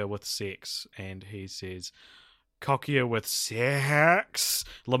cockier with sex, and he says, cockier with sex.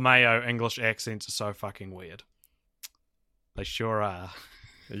 LeMayo English accents are so fucking weird. They sure are.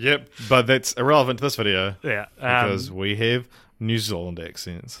 Yep, but that's irrelevant to this video. Yeah. Because we have New Zealand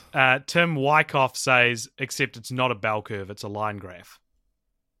accents. Tim Wyckoff says, except it's not a bell curve, it's a line graph.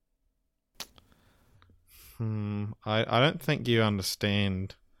 I don't think you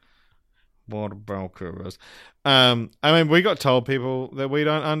understand what a bell curve is. We got told people that we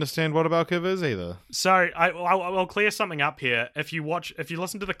don't understand what a bell curve is either. So I'll clear something up here. If you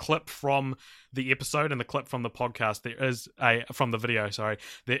listen to the clip from the episode and the clip from the podcast, there is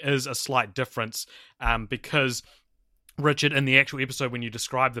a slight difference because Richard, in the actual episode when you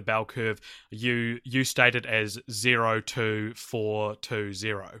describe the bell curve, you state it as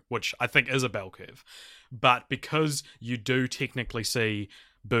 02420, which I think is a bell curve. But because you do technically see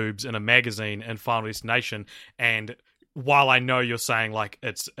boobs in a magazine in Final Destination, and while I know you're saying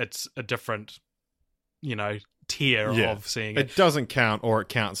it's a different, tier of seeing it. It doesn't count, or it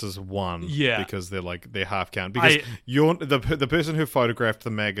counts as one. Yeah. Because they're half count. Because you're the person who photographed the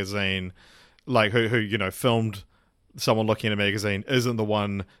magazine, who filmed someone looking at a magazine, isn't the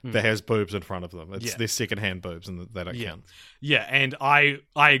one that has boobs in front of them. It's their secondhand boobs, and they don't count. Yeah, and I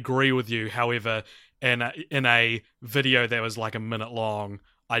agree with you. However, in a video that was a minute long,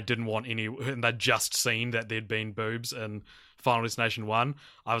 I didn't want any, and they'd just seen that there'd been boobs in Final Destination 1.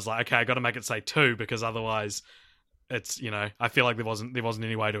 I was like, okay, I got to make it say 2, because otherwise it's, I feel like there wasn't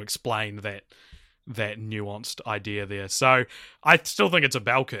any way to explain that nuanced idea there. So I still think it's a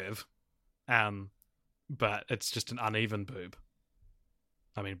bell curve, but it's just an uneven boob.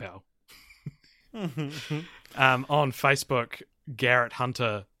 I mean, bell. On Facebook, Garrett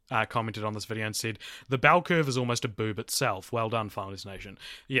Hunter commented on this video and said, the bell curve is almost a boob itself. Well done, Final Destination.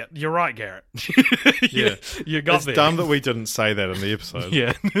 Yeah, you're right, Garrett. You got it's there. It's dumb that we didn't say that in the episode.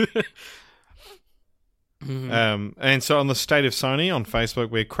 Yeah. And so on the State of Sony on Facebook,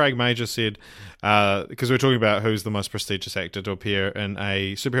 where Craig Major said, because we were talking about who's the most prestigious actor to appear in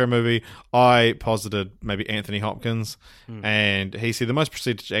a superhero movie, I posited maybe Anthony Hopkins, and he said the most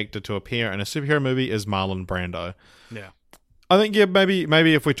prestigious actor to appear in a superhero movie is Marlon Brando. Yeah. I think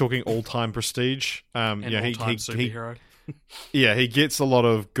maybe if we're talking all-time prestige, all-time superhero. He gets a lot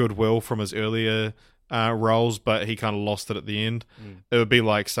of goodwill from his earlier roles, but he kind of lost it at the end. It would be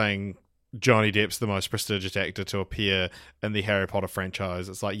like saying Johnny Depp's the most prestigious actor to appear in the Harry Potter franchise.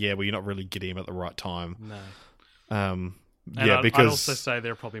 It's like, you're not really getting him at the right time. No. Because I'd also say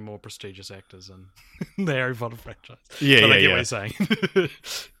there are probably more prestigious actors in the Harry Potter franchise. Yeah, but I get what you're saying.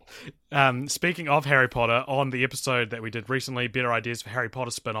 Speaking of Harry Potter, on the episode that we did recently, Better Ideas for Harry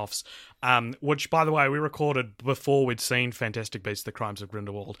Potter spin-offs, which, by the way, we recorded before we'd seen Fantastic Beasts: The Crimes of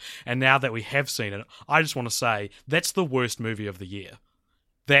Grindelwald, and now that we have seen it, I just want to say, that's the worst movie of the year.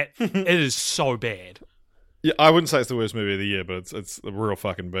 That it is so bad. Yeah, I wouldn't say it's the worst movie of the year, but it's real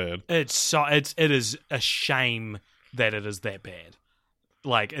fucking bad. It is a shame that it is that bad.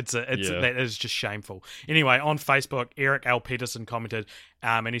 That is just shameful. Anyway, on Facebook, Eric L. Peterson commented,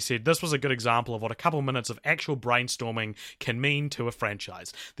 and he said, this was a good example of what a couple minutes of actual brainstorming can mean to a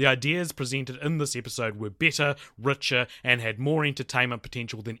franchise. The ideas presented in this episode were better, richer, and had more entertainment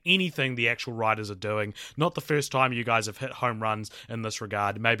potential than anything the actual writers are doing. Not the first time you guys have hit home runs in this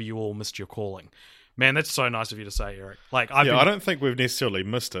regard. Maybe you all missed your calling. Man, that's so nice of you to say, Eric. I don't think we've necessarily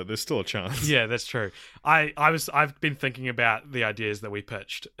missed it. There's still a chance. Yeah, that's true. I've been thinking about the ideas that we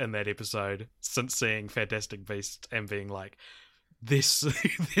pitched in that episode since seeing Fantastic Beasts and being like, this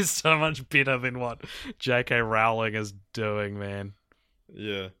is so much better than what J.K. Rowling is doing, man.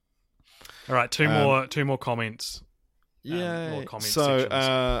 Yeah. All right, two more comments. Yeah.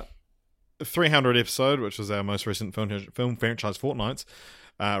 Sections. 300 episode, which was our most recent film franchise fortnights.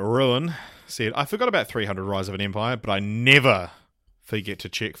 Ruin said, I forgot about 300 Rise of an Empire, but I never forget to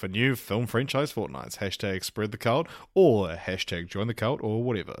check for new film franchise fortnights. # spread the cult or # join the cult or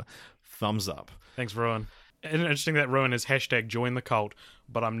whatever. Thumbs up. Thanks, Ruin. And interesting that Ruin is # join the cult,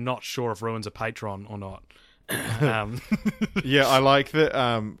 but I'm not sure if Ruin's a patron or not. Yeah, I like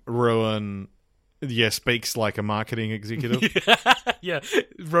that Ruin speaks like a marketing executive. Yeah.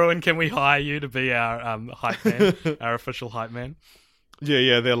 Ruin, can we hire you to be our hype man, our official hype man?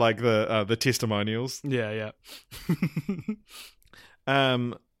 Yeah, they're like the testimonials. Yeah.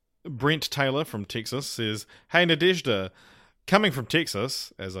 Brent Taylor from Texas says, hey Nadezhda, coming from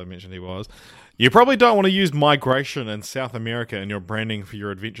Texas, as I mentioned he was, you probably don't want to use migration in South America in your branding for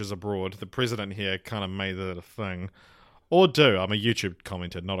your adventures abroad. The president here kind of made that a thing. Or do. I'm a YouTube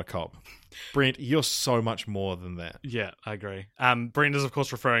commenter, not a cop. Brent, you're so much more than that. Yeah, I agree. Brent is, of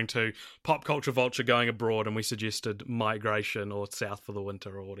course, referring to Pop Culture Vulture going abroad, and we suggested migration or South for the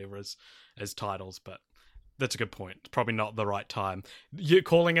Winter or whatever as titles, but that's a good point. It's probably not the right time. You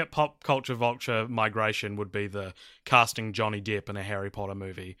calling it Pop Culture Vulture migration would be the casting Johnny Depp in a Harry Potter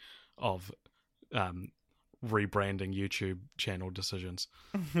movie of rebranding YouTube channel decisions.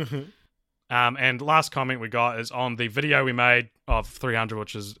 And last comment we got is on the video we made of 300,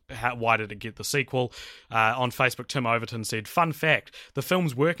 which is why did it get the sequel? On Facebook, Tim Overton said, fun fact, the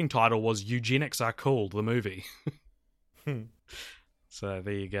film's working title was Eugenics Are Cool, the movie. So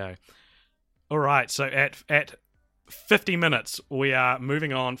there you go. All right, so at 50 minutes, we are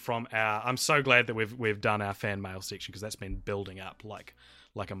moving on from our... I'm so glad that we've done our fan mail section because that's been building up like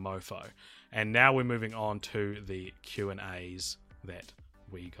a mofo. And now we're moving on to the Q&As that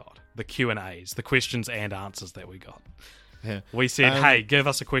we got. The Q&As, the questions and answers that we got. Yeah. We said, hey, give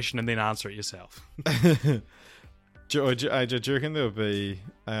us a question and then answer it yourself. Do you reckon there would be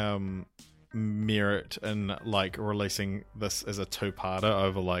merit in like releasing this as a two-parter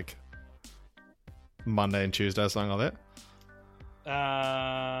over like Monday and Tuesday or something like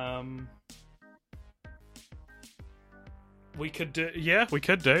that? We could do. Yeah, we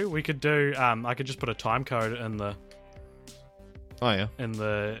could do. I could just put a time code in the. Oh yeah. In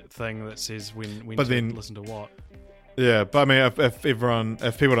the thing that says when but to then, listen to what. Yeah, but I mean, if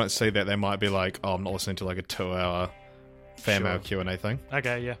people don't see that, they might be like, "Oh, I'm not listening to like a 2-hour fan mail Q&A thing."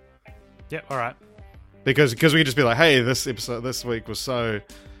 Okay, yeah, all right. Because we could just be like, "Hey, this episode this week was so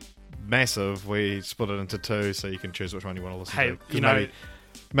massive, we split it into 2, so you can choose which one you want to listen to." Hey, you know,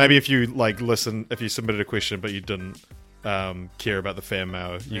 maybe if you if you submitted a question but you didn't care about the fan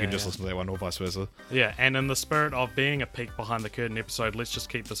mail, you can just listen to that one, or vice versa. Yeah, and in the spirit of being a peek behind the curtain episode, let's just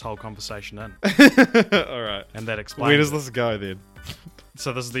keep this whole conversation in. All right. And that explains. Where does this go then?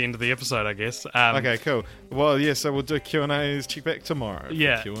 So this is the end of the episode, I guess. Okay, cool. Well, yeah, so we'll do Q&As. Check back tomorrow.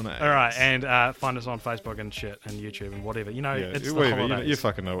 Yeah. Q&As. All right, and find us on Facebook and shit and YouTube and whatever. You know, it's the holidays. You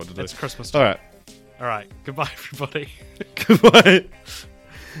fucking know what to do. It's Christmas time. All right. Goodbye, everybody. Goodbye.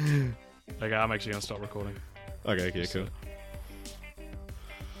 Okay, I'm actually going to stop recording. Okay, cool.